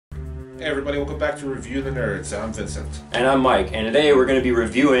Hey everybody, welcome back to Review the Nerds. I'm Vincent. And I'm Mike, and today we're going to be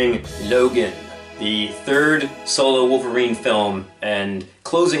reviewing Logan, the third solo Wolverine film, and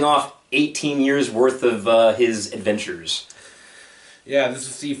closing off 18 years worth of his adventures. Yeah, this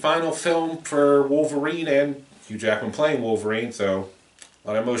is the final film for Wolverine and Hugh Jackman playing Wolverine, so a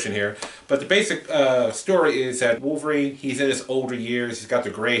lot of emotion here. But the basic story is that Wolverine, he's in his older years, he's got the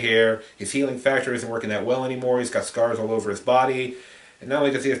gray hair, his healing factor isn't working that well anymore, he's got scars all over his body. And not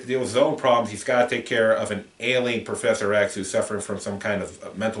only does he have to deal with his own problems, he's got to take care of an ailing Professor X who's suffering from some kind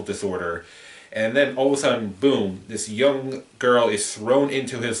of mental disorder. And then all of a sudden, boom, this young girl is thrown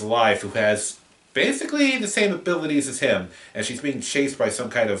into his life who has basically the same abilities as him. And she's being chased by some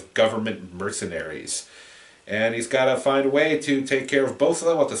kind of government mercenaries. And he's got to find a way to take care of both of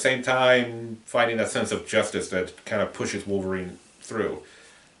them at the same time, finding that sense of justice that kind of pushes Wolverine through.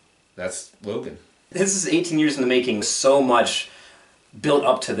 That's Logan. This is 18 years in the making, so much built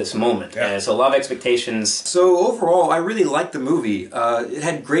up to this moment. Yeah. So a lot of expectations. So overall, I really liked the movie. It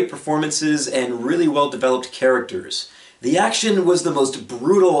had great performances and really well-developed characters. The action was the most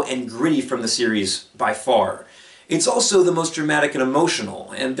brutal and gritty from the series by far. It's also the most dramatic and emotional,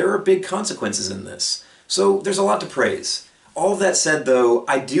 and there are big consequences in this. So there's a lot to praise. All of that said though,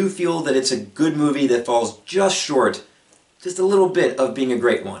 I do feel that it's a good movie that falls just short, just a little bit, of being a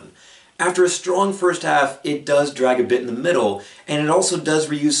great one. After a strong first half, it does drag a bit in the middle, and it also does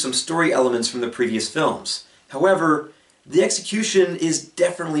reuse some story elements from the previous films. However, the execution is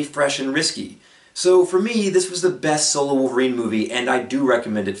definitely fresh and risky. So for me, this was the best solo Wolverine movie, and I do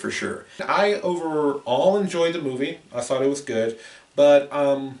recommend it for sure. I overall enjoyed the movie. I thought it was good. But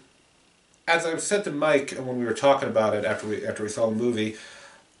as I said to Mike when we were talking about it after we saw the movie,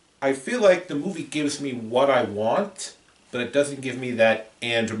 I feel like the movie gives me what I want, but it doesn't give me that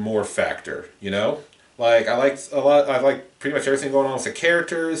and more factor, you know? Like, I like pretty much everything going on with the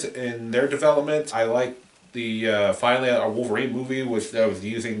characters and their development. I like the, finally, a Wolverine movie was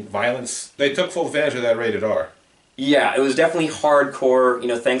using violence. They took full advantage of that rated R. Yeah, it was definitely hardcore, you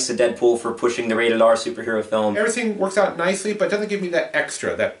know, thanks to Deadpool for pushing the rated R superhero film. Everything works out nicely, but it doesn't give me that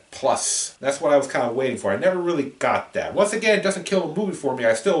extra, that plus. That's what I was kind of waiting for. I never really got that. Once again, it doesn't kill the movie for me.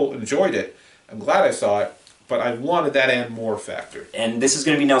 I still enjoyed it. I'm glad I saw it. But I wanted that and more factor. And this is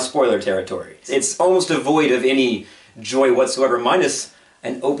going to be now spoiler territory. It's almost devoid of any joy whatsoever, minus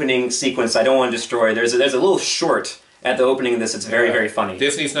an opening sequence I don't want to destroy. There's a little short at the opening of this. It's very, very funny.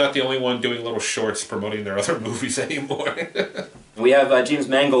 Disney's not the only one doing little shorts promoting their other movies anymore. We have James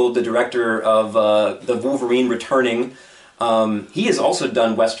Mangold, the director of The Wolverine Returning. He has also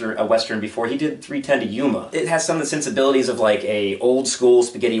done a Western before. He did 3:10 to Yuma. It has some of the sensibilities of like a old school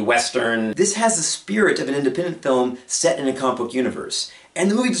spaghetti Western. This has the spirit of an independent film set in a comic book universe. And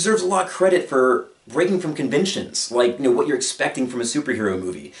the movie deserves a lot of credit for breaking from conventions, like, you know, what you're expecting from a superhero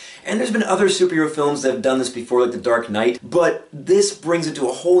movie. And there's been other superhero films that have done this before, like The Dark Knight, but this brings it to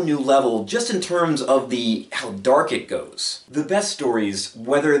a whole new level just in terms of how dark it goes. The best stories,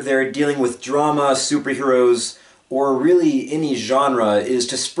 whether they're dealing with drama, superheroes, or really any genre, is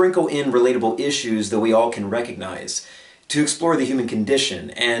to sprinkle in relatable issues that we all can recognize, to explore the human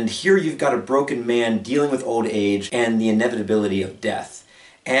condition. And here you've got a broken man dealing with old age and the inevitability of death.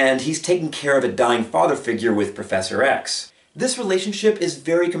 And he's taking care of a dying father figure with Professor X. This relationship is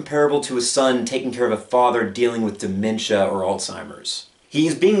very comparable to a son taking care of a father dealing with dementia or Alzheimer's.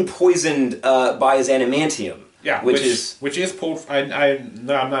 He's being poisoned by his adamantium. Yeah, which is pulled. I'm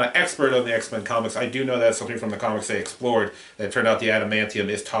not an expert on the X-Men comics. I do know that's something from the comics they explored. That it turned out the adamantium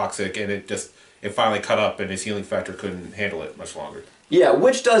is toxic, and it finally cut up, and his healing factor couldn't handle it much longer. Yeah,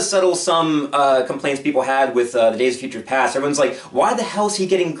 which does settle some complaints people had with the Days of Future Past. Everyone's like, why the hell is he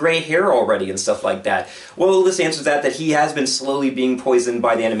getting gray hair already and stuff like that? Well, this answers that he has been slowly being poisoned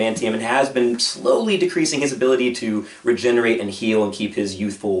by the adamantium and has been slowly decreasing his ability to regenerate and heal and keep his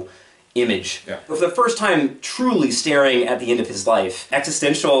youthful image. Yeah. For the first time truly staring at the end of his life,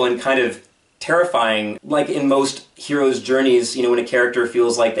 existential and kind of terrifying, like in most heroes' journeys, you know, when a character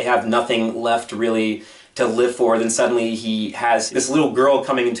feels like they have nothing left really to live for, then suddenly he has this little girl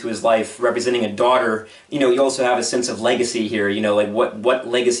coming into his life representing a daughter. You know, you also have a sense of legacy here, you know, like what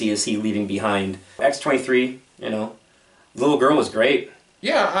legacy is he leaving behind? X-23, you know, the little girl is great.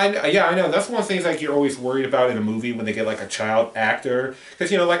 Yeah, I know. That's one of the things like you're always worried about in a movie when they get like a child actor.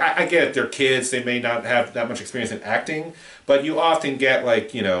 Because, you know, like I get it, they're kids, they may not have that much experience in acting, but you often get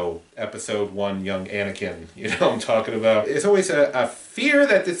like, you know, episode 1 young Anakin, you know what I'm talking about. It's always a fear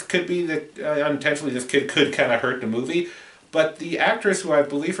that this could be, that unintentionally this kid could kind of hurt the movie. But the actress, who I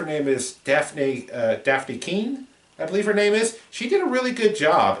believe her name is Daphne Keane, I believe her name is. She did a really good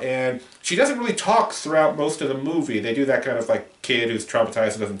job, and she doesn't really talk throughout most of the movie. They do that kind of like kid who's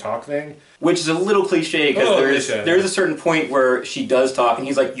traumatized and doesn't talk thing. Which is a little cliche, because there's a certain point where she does talk, and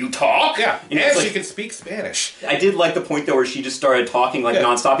he's like, "You talk?" Yeah, and like, she can speak Spanish. I did like the point, though, where she just started talking like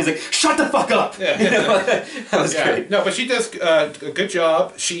nonstop. He's like, "Shut the fuck up!" Yeah. That was great. No, but she does a good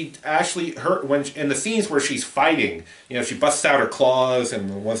job. She actually, in the scenes where she's fighting, she busts out her claws and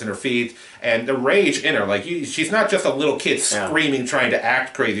the ones in her feet, and the rage in her, like, she's not just a little kid screaming, trying to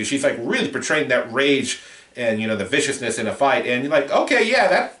act crazy. She's like really portraying that rage and the viciousness in a fight, and you're like, okay,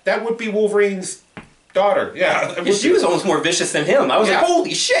 yeah, that would be Wolverine's daughter. Yeah, she was almost more vicious than him. I was like,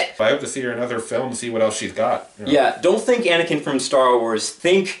 holy shit! I hope to see her in another film, see what else she's got. Yeah, don't think Anakin from Star Wars.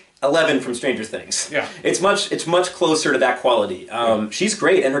 Think 11 from Stranger Things. Yeah, it's much closer to that quality. She's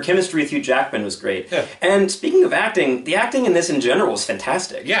great, and her chemistry with Hugh Jackman was great. Yeah. And speaking of acting, the acting in this in general is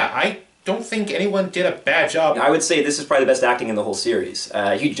fantastic. Yeah, I don't think anyone did a bad job. I would say this is probably the best acting in the whole series.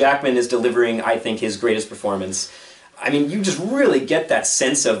 Hugh Jackman is delivering, I think, his greatest performance. I mean, you just really get that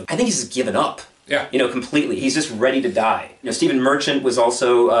sense of, I think he's just given up. Yeah. Completely. He's just ready to die. Stephen Merchant was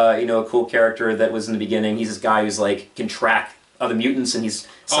also, a cool character that was in the beginning. He's this guy who's like, can track other mutants, and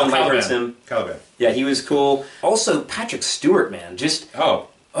sunlight hurts him. Caliban. Yeah, he was cool. Also, Patrick Stewart, man, just...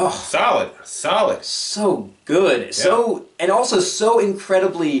 solid. So good. Yeah. And also so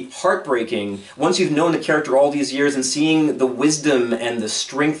incredibly heartbreaking once you've known the character all these years and seeing the wisdom and the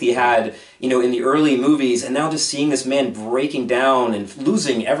strength he had, in the early movies, and now just seeing this man breaking down and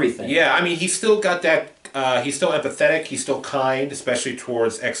losing everything. Yeah, I mean, he's still got that, he's still empathetic, he's still kind, especially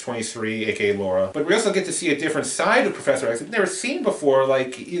towards X-23, aka Laura. But we also get to see a different side of Professor X we've never seen before.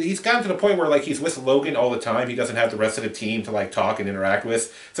 Like, he's gotten to the point where, like, he's with Logan all the time. He doesn't have the rest of the team to, like, talk and interact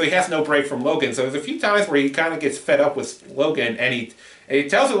with. So he has no break from Logan. So there's a few times where he kind of gets fed up with Logan, and he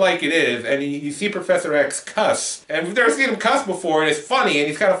tells it like it is, and you see Professor X cuss. And we've never seen him cuss before, and it's funny, and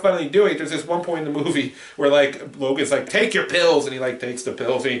he's kind of funny doing it. There's this one point in the movie where, like, Logan's like, take your pills, and he, like, takes the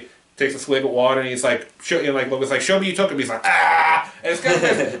pills, and he takes a swig of water, and he's like, Logan's like, show me you took them. He's like, ah! And it's kind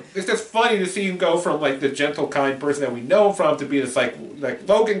of it's just funny to see him go from, like, the gentle, kind person that we know him from to be this, like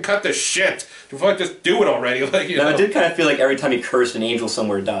Logan, cut the shit. Just do it already. Like, Now, it did kind of feel like every time he cursed, an angel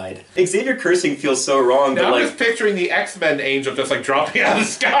somewhere died. Xavier cursing feels so wrong. Now, but I'm just picturing the X-Men angel just, like, dropping out of the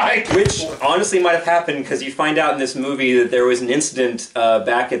sky. Which honestly might have happened, because you find out in this movie that there was an incident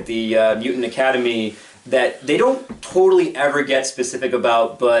back at the Mutant Academy that they don't totally ever get specific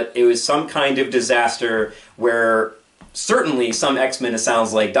about, but it was some kind of disaster where certainly some X-Men, it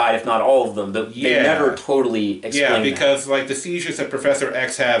sounds like, died, if not all of them, but they never totally explain. Yeah, because like the seizures that Professor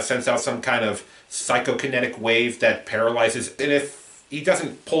X has sends out some kind of psychokinetic wave that paralyzes, and if he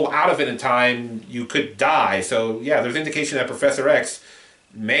doesn't pull out of it in time, you could die. So yeah, there's indication that Professor X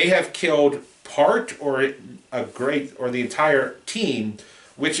may have killed part or the entire team,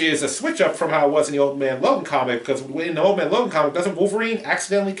 which is a switch up from how it was in the Old Man Logan comic, because in the Old Man Logan comic, doesn't Wolverine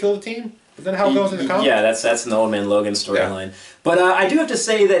accidentally kill the team? Is that how it goes in the comic? Yeah, that's in the Old Man Logan storyline. Yeah. But I do have to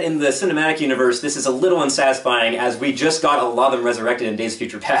say that in the cinematic universe, this is a little unsatisfying, as we just got a lot of them resurrected in Days of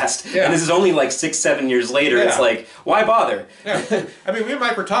Future Past. Yeah. And this is only like 6-7 years later. Yeah. It's like, why bother? Yeah. I mean, we and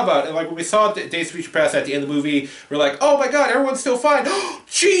Mike were talking about it. Like, when we saw Days of Future Past at the end of the movie, we're like, oh my god, everyone's still fine.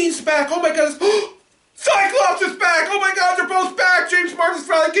 Jean's back. Oh my god. Cyclops is back! Oh my god, they're both back! James Martin's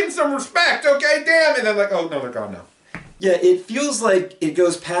finally getting some respect, okay? Damn! And then like, oh no, they're gone now. Yeah, it feels like it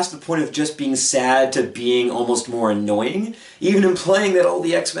goes past the point of just being sad to being almost more annoying. Even implying that all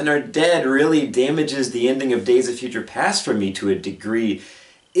the X-Men are dead really damages the ending of Days of Future Past for me to a degree.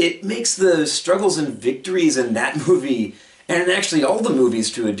 It makes the struggles and victories in that movie, and actually all the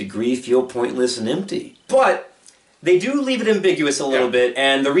movies to a degree, feel pointless and empty. But they do leave it ambiguous a little bit,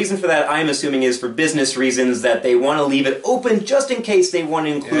 and the reason for that, I'm assuming, is for business reasons, that they want to leave it open just in case they want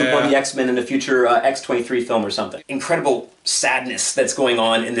to include one of the X-Men in a future X-23 film or something. Incredible sadness that's going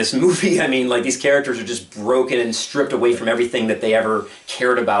on in this movie. I mean, like, these characters are just broken and stripped away from everything that they ever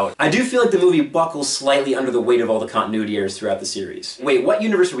cared about. I do feel like the movie buckles slightly under the weight of all the continuity errors throughout the series. Wait, what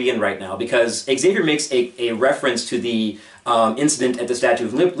universe are we in right now? Because Xavier makes a reference to the incident at the Statue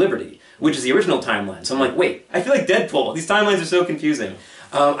of Liberty, which is the original timeline. So I'm like, wait, I feel like Deadpool. These timelines are so confusing.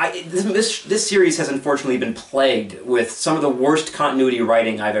 This series has unfortunately been plagued with some of the worst continuity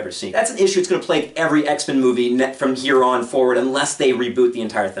writing I've ever seen. That's an issue that's going to plague every X-Men movie from here on forward unless they reboot the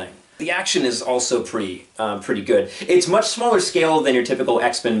entire thing. The action is also pretty good. It's much smaller scale than your typical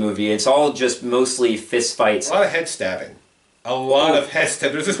X-Men movie. It's all just mostly fist fights. A lot of head stabbing. A lot of head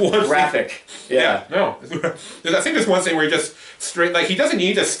stabbing. There's this one graphic. Yeah. No. I think there's one scene where he just straight, like, he doesn't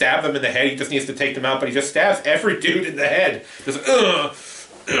need to stab them in the head, he just needs to take them out, but he just stabs every dude in the head. Just,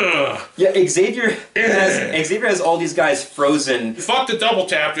 ugh. Yeah, Xavier has all these guys frozen. Fuck the double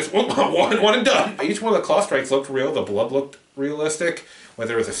tap, just one and done. Each one of the claw strikes looked real, the blood looked realistic.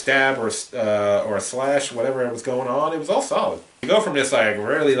 Whether it was a stab or a slash, whatever was going on, it was all solid. You go from this like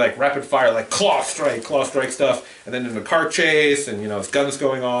really like rapid fire, like claw strike stuff, and then in the car chase, and you know, his guns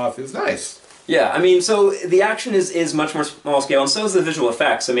going off. It was nice. Yeah, I mean, so the action is much more small scale, and so is the visual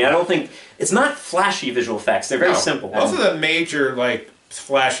effects. I mean, I don't think it's not flashy visual effects. They're very simple. Most of the major like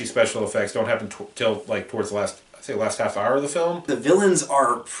flashy special effects don't happen till like towards the last half hour of the film. The villains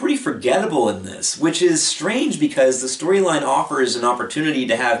are pretty forgettable in this, which is strange because the storyline offers an opportunity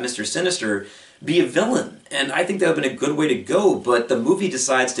to have Mr. Sinister be a villain, and I think that would have been a good way to go, but the movie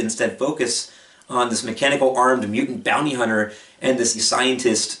decides to instead focus on this mechanical armed mutant bounty hunter and this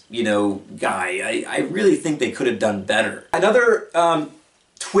scientist, you know, guy. I really think they could have done better. Another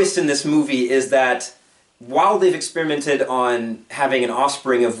twist in this movie is that while they've experimented on having an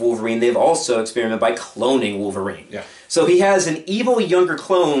offspring of Wolverine, they've also experimented by cloning Wolverine. Yeah. So he has an evil younger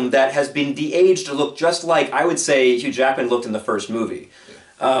clone that has been de-aged to look just like, I would say, Hugh Jackman looked in the first movie.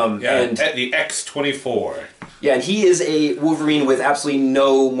 And the X-24. Yeah, and he is a Wolverine with absolutely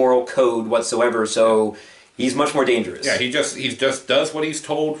no moral code whatsoever, so he's much more dangerous. Yeah, he just does what he's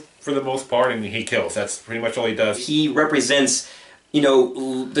told for the most part, and he kills. That's pretty much all he does. He represents, you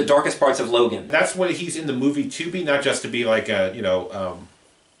know, the darkest parts of Logan. That's what he's in the movie to be, not just to be like a, you know,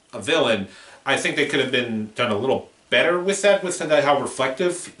 a villain. I think they could have been done a little better with that, how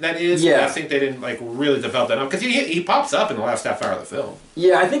reflective that is. Yeah. I think they didn't like really develop that up because he pops up in the last half hour of the film.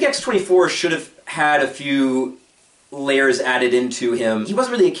 Yeah, I think X-24 should have had a few layers added into him. He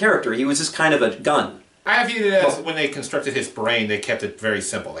wasn't really a character, he was just kind of a gun. I viewed it as when they constructed his brain, they kept it very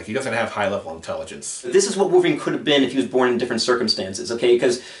simple. Like, he doesn't have high-level intelligence. This is what Wolverine could have been if he was born in different circumstances, okay?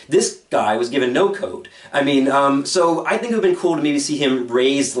 Because this guy was given no code. I mean, so I think it would have been cool to maybe see him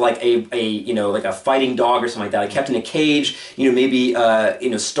raised like a you know, like a fighting dog or something like that. Like, kept in a cage, you know, maybe,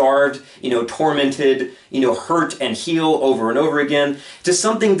 you know, starved, you know, tormented, you know, hurt and heal over and over again. Just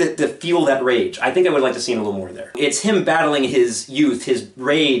something to fuel that rage. I think I would like to see a little more there. It's him battling his youth, his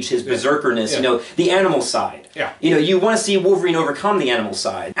rage, his berserkerness, you know, the animal side. Yeah. You know, you want to see Wolverine overcome the animal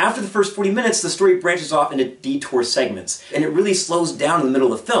side. After the first 40 minutes, the story branches off into detour segments, and it really slows down in the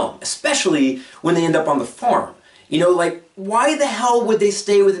middle of the film, especially when they end up on the farm. You know, like, why the hell would they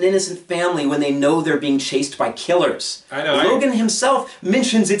stay with an innocent family when they know they're being chased by killers? I know. Logan himself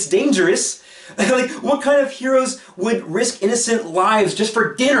mentions it's dangerous. Like, what kind of heroes would risk innocent lives just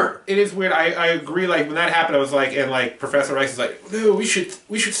for dinner? It is weird. I agree. Like, when that happened, I was like, and like Professor X is like, no, we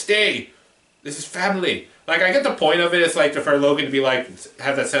should stay. This is family. Like, I get the point of it. It's like for Logan to be like,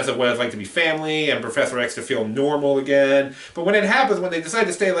 have that sense of what it's like to be family, and Professor X to feel normal again. But when it happens, when they decide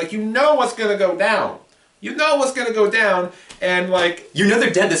to stay, like, you know what's going to go down. You know what's going to go down, and like... You know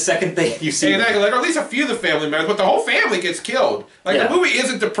they're dead the second you see exactly, them. like, or at least a few of the family members, but the whole family gets killed. Like, the movie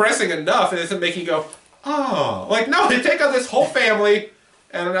isn't depressing enough, and it doesn't make you go, oh. Like, no, they take on this whole family,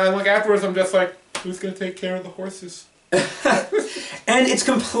 and like, afterwards I'm just like, who's going to take care of the horses? And it's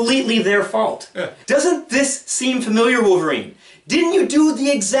completely their fault. Yeah. Doesn't this seem familiar, Wolverine? Didn't you do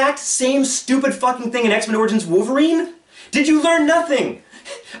the exact same stupid fucking thing in X-Men Origins Wolverine? Did you learn nothing?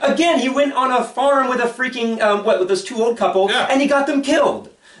 Again, he went on a farm with a freaking, with those two old couple, and he got them killed.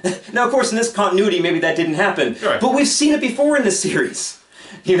 Now, of course, in this continuity, maybe that didn't happen. Right. But we've seen it before in this series.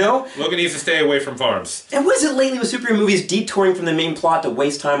 You know? Logan needs to stay away from farms. And what is it lately with superhero movies detouring from the main plot to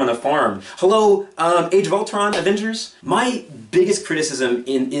waste time on a farm? Hello, Age of Ultron, Avengers? My biggest criticism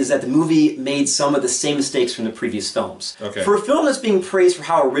is that the movie made some of the same mistakes from the previous films. Okay. For a film that's being praised for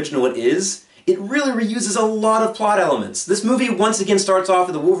how original it is, it really reuses a lot of plot elements. This movie once again starts off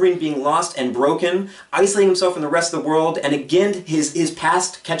with the Wolverine being lost and broken, isolating himself from the rest of the world, and again his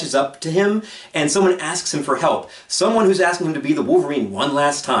past catches up to him, and someone asks him for help. Someone who's asking him to be the Wolverine one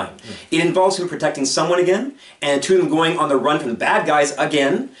last time. It involves him protecting someone again, and two of them going on the run from the bad guys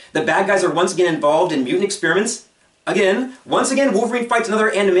again. The bad guys are once again involved in mutant experiments. Again, once again, Wolverine fights another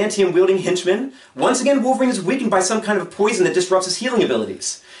adamantium-wielding henchman. Once again, Wolverine is weakened by some kind of poison that disrupts his healing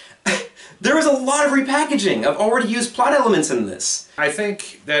abilities. There is a lot of repackaging of already used plot elements in this. I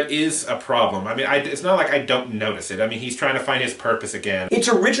think that is a problem. I mean, it's not like I don't notice it. I mean, he's trying to find his purpose again. It's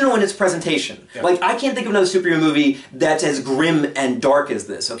original in its presentation. Yeah. Like, I can't think of another superhero movie that's as grim and dark as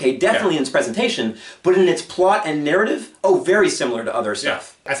this, okay? Definitely in its presentation, but in its plot and narrative, oh, very similar to other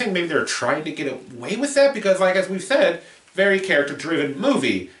stuff. I think maybe they're trying to get away with that because, like, as we've said, very character-driven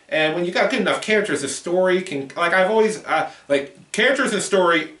movie. And when you got good enough characters, the story can... Like, I've always... like, characters and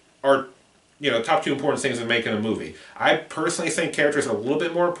story are... you know, top two important things in making a movie. I personally think characters are a little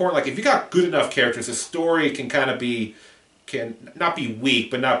bit more important. Like, if you got good enough characters, the story can kind of be can not be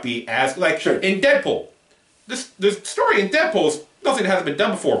weak, but not be as like Sure. in Deadpool. The story in Deadpool is nothing that hasn't been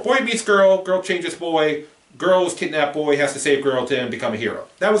done before. Boy meets girl, girl changes boy, girl is kidnapped, boy has to save girl to become a hero.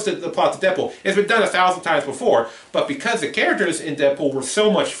 That was the plot of Deadpool. It's been done 1,000 times before, but because the characters in Deadpool were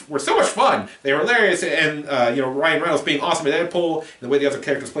so much fun, they were hilarious, and Ryan Reynolds being awesome in Deadpool, and the way the other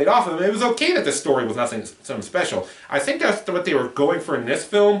characters played off of him, it was okay that the story was something special. I think that's what they were going for in this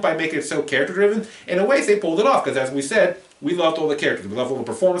film by making it so character driven. In a way, they pulled it off because, as we said, we loved all the characters, we loved all the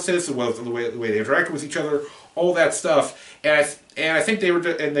performances, we loved the way they interacted with each other, all that stuff, and I think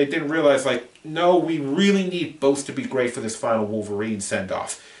they didn't realize, like, no, we really need both to be great for this final Wolverine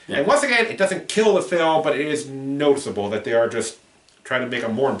send-off. Yeah. And once again, it doesn't kill the film, but it is noticeable that they are just trying to make a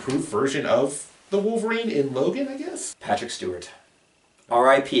more improved version of the Wolverine in Logan, I guess? Patrick Stewart.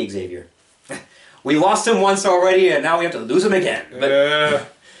 R.I.P. Xavier. We lost him once already, and now we have to lose him again.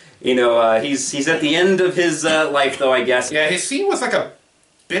 But, he's at the end of his life, though, I guess. Yeah, his scene was like a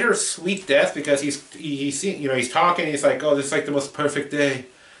bittersweet death because he's talking, he's like, oh, this is like the most perfect day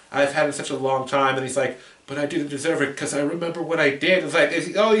I've had in such a long time, and he's like, but I didn't deserve it because I remember what I did. It's like,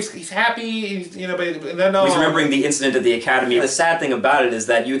 he's happy, but and then he's remembering the incident at the academy. The sad thing about it is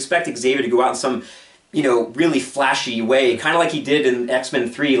that you expect Xavier to go out in some, really flashy way, kind of like he did in X-Men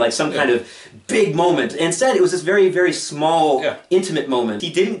 3, like some kind of big moment. Instead, it was this very, very small, intimate moment.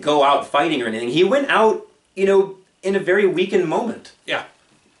 He didn't go out fighting or anything. He went out, in a very weakened moment. Yeah.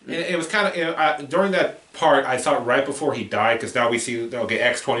 It was kind of, during that part, I thought right before he died, because now we see, okay,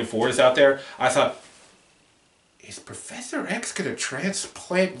 X-24 is out there, I thought, is Professor X going to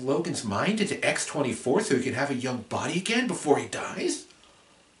transplant Logan's mind into X-24 so he can have a young body again before he dies?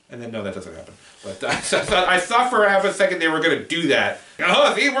 And then, no, that doesn't happen. But I thought for half a second they were going to do that.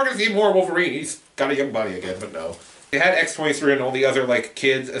 Oh, see, we're going to see more Wolverine. He's got a young body again, but no. They had X-23 and all the other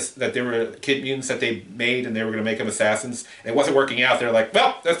kids that they were kid mutants that they made, and they were going to make them assassins. And it wasn't working out. They're like,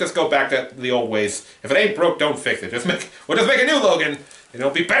 well, let's just go back to the old ways. If it ain't broke, don't fix it. We'll just make a new Logan, and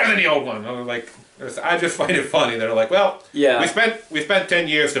it'll be better than the old one. I'm like, I just find it funny. They're like, well, yeah, we spent 10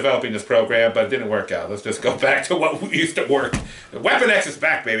 years developing this program, but it didn't work out. Let's just go back to what used to work. Weapon X is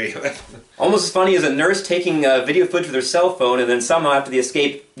back, baby. Almost as funny as a nurse taking video footage with her cell phone and then somehow after the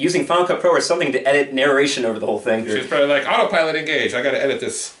escape using Final Cut Pro or something to edit narration over the whole thing. She's probably like, autopilot engaged. I got to edit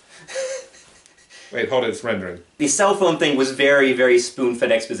this. Wait, hold it, it's rendering. The cell phone thing was very, very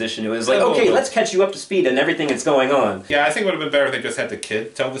spoon-fed exposition. It was like, okay, let's catch you up to speed and everything that's going on. Yeah, I think it would have been better if they just had the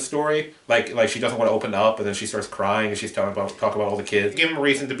kid tell the story. Like she doesn't want to open up, and then she starts crying, and she's talk about all the kids. Give him a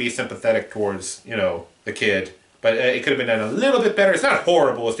reason to be sympathetic towards, the kid. But it could have been done a little bit better. It's not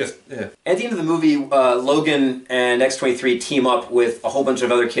horrible, it's just, At the end of the movie, Logan and X-23 team up with a whole bunch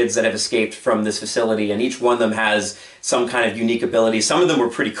of other kids that have escaped from this facility, and each one of them has some kind of unique ability. Some of them were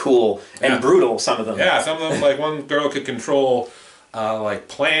pretty cool and brutal, some of them. Yeah, some of them, like one girl could control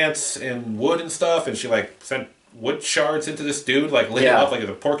plants and wood and stuff, and she sent wood shards into this dude, lit him up like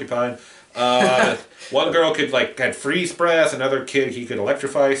a porcupine. One girl had freeze breath. Another kid, he could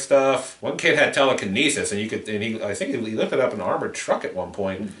electrify stuff. One kid had telekinesis, and I think he lifted up an armored truck at one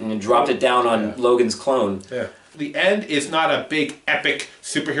point and dropped it down on Logan's clone. Yeah. The end is not a big epic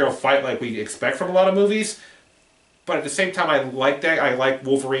superhero fight like we expect from a lot of movies, but at the same time, I like that. I like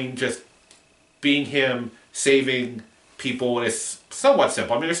Wolverine just being him, saving people, and it's somewhat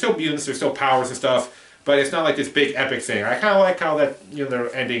simple. I mean, there's still mutants, there's still powers and stuff. But it's not like this big epic thing. I kind of like how that,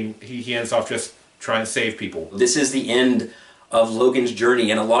 the ending, he ends off just trying to save people. This is the end of Logan's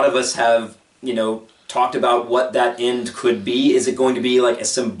journey, and a lot of us have, talked about what that end could be. Is it going to be like a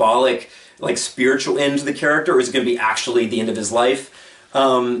symbolic, spiritual end to the character, or is it going to be actually the end of his life?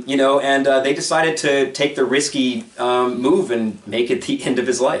 And they decided to take the risky move and make it the end of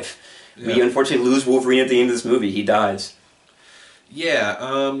his life. Yeah. We unfortunately lose Wolverine at the end of this movie. He dies.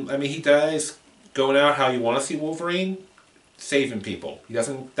 Yeah, he dies going out how you want to see Wolverine, saving people. He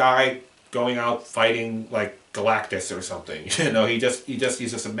doesn't die going out fighting like Galactus or something. He's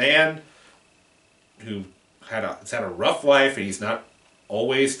just a man who has had a rough life, and he's not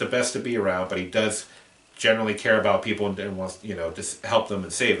always the best to be around, but he does generally care about people and wants, to help them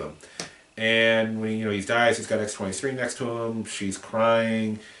and save them. And when he dies, he's got X-23 next to him. She's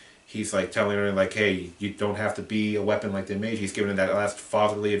crying. He's telling her hey, you don't have to be a weapon like they made. He's giving her that last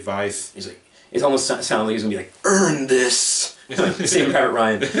fatherly advice. He's like, it almost sounds like he's gonna be like, earn this. Same Private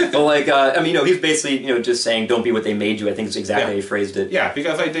Ryan. But he's basically just saying, don't be what they made you. I think it's exactly how he phrased it. Yeah,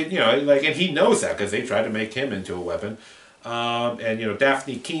 because and he knows that because they tried to make him into a weapon. And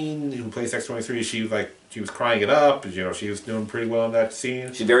Daphne Keane, who plays X-23, she was crying it up. She was doing pretty well in that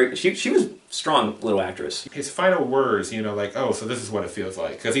scene. She was a strong little actress. His final words, oh, so this is what it feels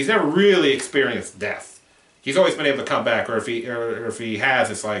like, because he's never really experienced death. he's always been able to come back, or if he has,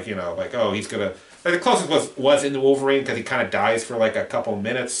 it's like, you know, like, oh, he's gonna. Like, the closest was in the Wolverine, because he kind of dies for like a couple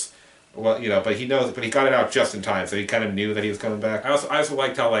minutes. Well, you know, but he got it out just in time, so he kind of knew that he was coming back. I also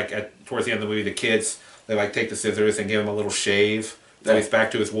liked how, like, towards the end of the movie, the kids, they like take the scissors and give him a little shave. So he's back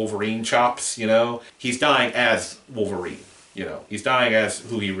to his Wolverine chops, you know. He's dying as Wolverine, you know. He's dying as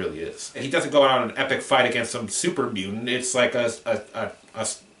who he really is. And he doesn't go out on an epic fight against some super mutant. It's like a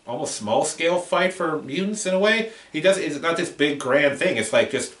almost small scale fight for mutants in a way. It's not this big grand thing. It's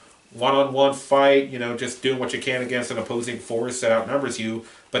like just one-on-one fight, you know, just doing what you can against an opposing force that outnumbers you,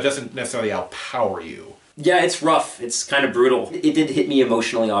 but doesn't necessarily outpower you. Yeah, it's rough. It's kind of brutal. It did hit me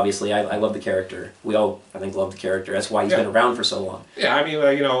emotionally, obviously. I love the character. We all, I think, love the character. That's why he's been around for so long. Yeah, I mean,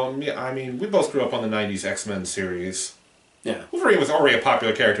 you know, we both grew up on the 90s X-Men series. Yeah. Wolverine was already a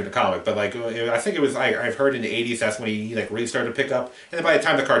popular character in the comic, but, like, I think it was, I've heard in the 80s, that's when he like, really started to pick up. And then by the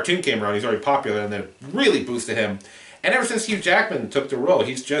time the cartoon came around, he's already popular, and then it really boosted him. And ever since Hugh Jackman took the role,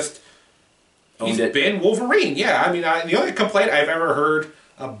 he's been Wolverine. Yeah, I mean, the only complaint I've ever heard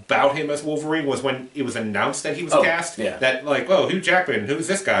about him as Wolverine was when it was announced that he was cast. Yeah. That, like, oh, Hugh Jackman, who's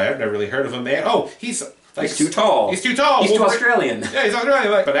this guy? I've never really heard of him, man. Oh, he's like... He's too tall. He's too tall. He's too Australian. Yeah, he's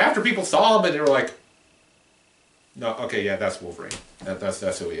Australian. Like, but after people saw him, and they were like, no, okay, yeah, that's Wolverine.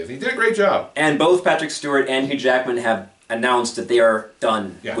 That's who he is. He did a great job. And both Patrick Stewart and Hugh Jackman have announced that they are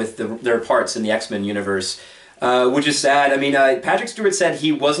done with their parts in the X-Men universe. Which is sad. I mean, Patrick Stewart said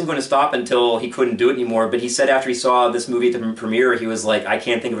he wasn't going to stop until he couldn't do it anymore, but he said after he saw this movie at the premiere, he was like, I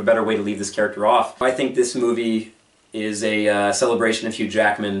can't think of a better way to leave this character off. I think this movie is a celebration of Hugh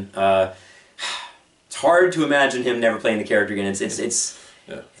Jackman. It's hard to imagine him never playing the character again.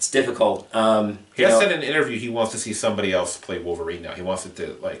 It's difficult. He has said in an interview he wants to see somebody else play Wolverine now. He wants it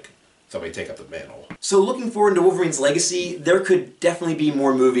to, like, somebody take up the mantle. So looking forward to Wolverine's legacy, there could definitely be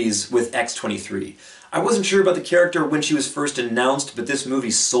more movies with X-23. I wasn't sure about the character when she was first announced, but this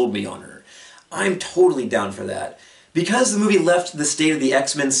movie sold me on her. I'm totally down for that. Because the movie left the state of the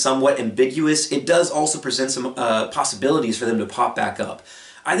X-Men somewhat ambiguous, it does also present some possibilities for them to pop back up.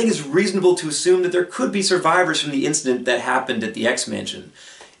 I think it's reasonable to assume that there could be survivors from the incident that happened at the X-Mansion.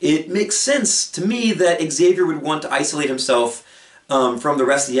 It makes sense to me that Xavier would want to isolate himself from the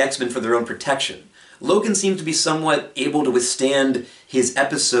rest of the X-Men for their own protection. Logan seemed to be somewhat able to withstand his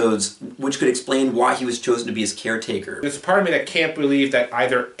episodes, which could explain why he was chosen to be his caretaker. There's a part of me that can't believe that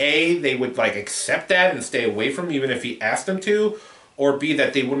either A, they would, like, accept that and stay away from him even if he asked them to, or B,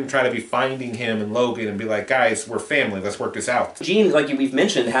 that they wouldn't try to be finding him and Logan and be like, guys, we're family, let's work this out. Jean, like we've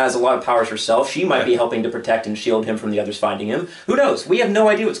mentioned, has a lot of powers herself. She might be helping to protect and shield him from the others finding him. Who knows? We have no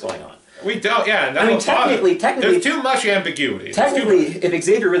idea what's going on. We don't, yeah. I mean, technically... There's too much ambiguity. Technically, if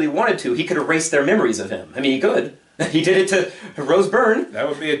Xavier really wanted to, he could erase their memories of him. I mean, he could. He did it to Rose Byrne. That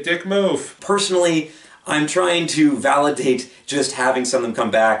would be a dick move. Personally, I'm trying to validate just having some of them come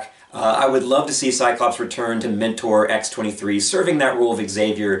back. I would love to see Cyclops return to mentor X-23, serving that role of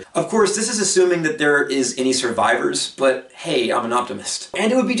Xavier. Of course, this is assuming that there is any survivors, but hey, I'm an optimist.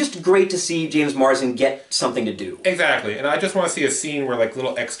 And it would be just great to see James Marsden get something to do. Exactly, and I just want to see a scene where, like,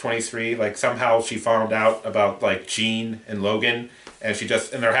 little X-23, like, somehow she found out about, like, Jean and Logan, and she's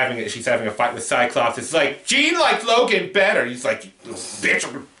having a fight with Cyclops. It's like, Jean liked Logan better! He's like, you little bitch,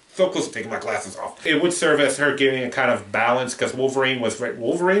 I'm so close to taking my glasses off. It would serve as her giving a kind of balance, because Wolverine was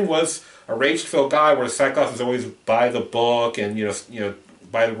a rage-filled guy, where Cyclops was always by the book and you know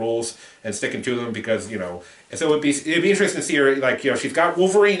by the rules and sticking to them, because and so it'd be interesting to see her, like, she's got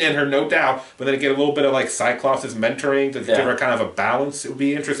Wolverine in her, no doubt, but then get a little bit of, like, Cyclops' mentoring to give her kind of a balance. It would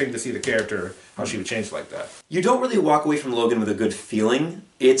be interesting to see the character, how she would change like that. You don't really walk away from Logan with a good feeling.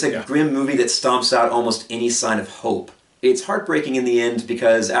 It's a grim movie that stomps out almost any sign of hope. It's heartbreaking in the end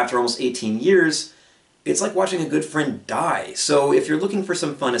because after almost 18 years, it's like watching a good friend die. So if you're looking for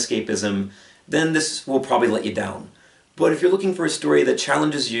some fun escapism, then this will probably let you down. But if you're looking for a story that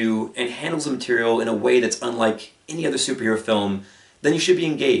challenges you and handles the material in a way that's unlike any other superhero film, then you should be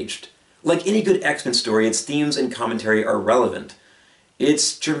engaged. Like any good X-Men story, its themes and commentary are relevant.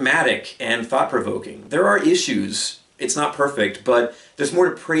 It's dramatic and thought-provoking. There are issues. It's not perfect, but there's more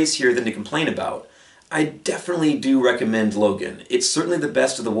to praise here than to complain about. I definitely do recommend Logan. It's certainly the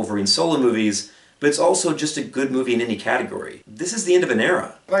best of the Wolverine solo movies, but it's also just a good movie in any category. This is the end of an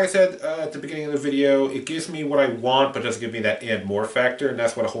era. Like I said at the beginning of the video, it gives me what I want, but doesn't give me that and more factor, and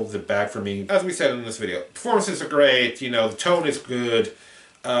that's what holds it back for me. As we said in this video, performances are great, the tone is good.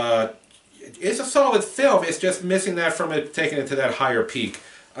 It's a solid film, it's just missing that from it taking it to that higher peak.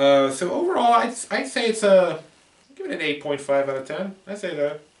 So overall, I'd say it's give it an 8.5 out of 10. I'd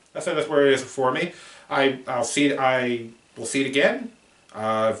say that's where it is for me. I will see it again.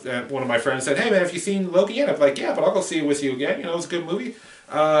 And one of my friends said, "Hey man, have you seen Logan yet?" I'm like, "Yeah, but I'll go see it with you again. You know, it was a good movie.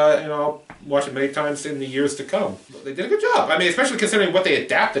 And I'll watch it many times in the years to come." They did a good job. I mean, especially considering what they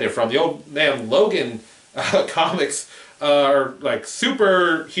adapted it from. The old man Logan comics are like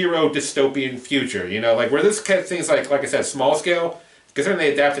superhero dystopian future. You know, like where this kind of thing's like I said, small scale. Considering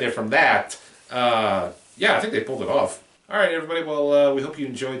they adapted it from that, yeah, I think they pulled it off. All right, everybody. Well, we hope you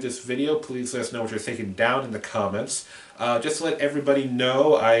enjoyed this video. Please let us know what you're thinking down in the comments. Just to let everybody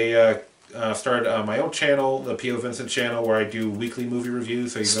know, I started my own channel, the POVincent channel, where I do weekly movie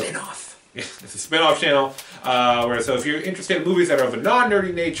reviews. So you Spin-off. It's a spin-off channel. So if you're interested in movies that are of a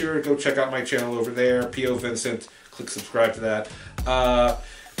non-nerdy nature, go check out my channel over there, POVincent. Click subscribe to that.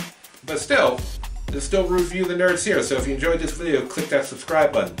 But still, there's still Review the Nerds here. So if you enjoyed this video, click that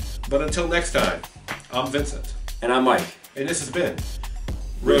subscribe button. But until next time, I'm Vincent. And I'm Mike. And this has been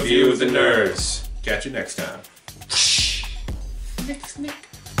Review the Nerds. Catch you next time. Nick.